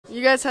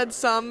You guys had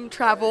some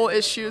travel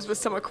issues with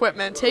some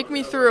equipment. Take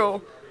me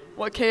through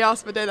what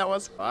chaos of a day that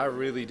was. I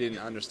really didn't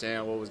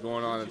understand what was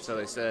going on until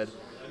they said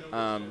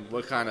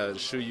what kind of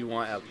shoe you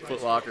want at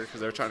Foot Locker,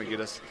 because they're trying to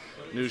get us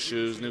new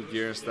shoes, new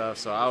gear and stuff.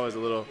 So I was a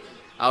little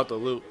out the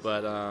loop,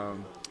 but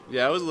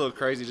yeah, it was a little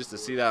crazy just to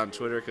see that on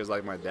Twitter, because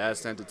like my dad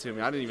sent it to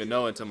me. I didn't even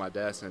know until my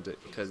dad sent it,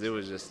 because it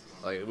was just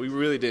like we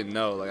really didn't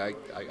know. Like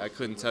I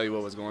couldn't tell you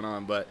what was going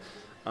on, but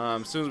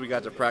as soon as we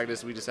got to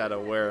practice, we just had to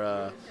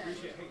wear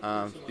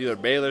either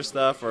Baylor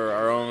stuff or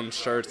our own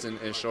shirts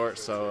and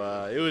shorts.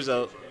 So it was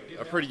a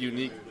pretty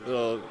unique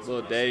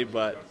little day,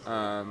 but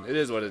it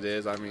is what it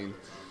is. I mean,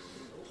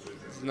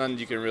 there's nothing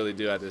you can really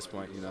do at this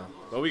point, you know.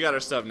 But we got our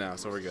stuff now,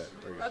 so we're good.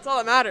 That's all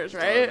that matters,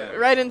 right?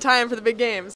 Right in time for the big games.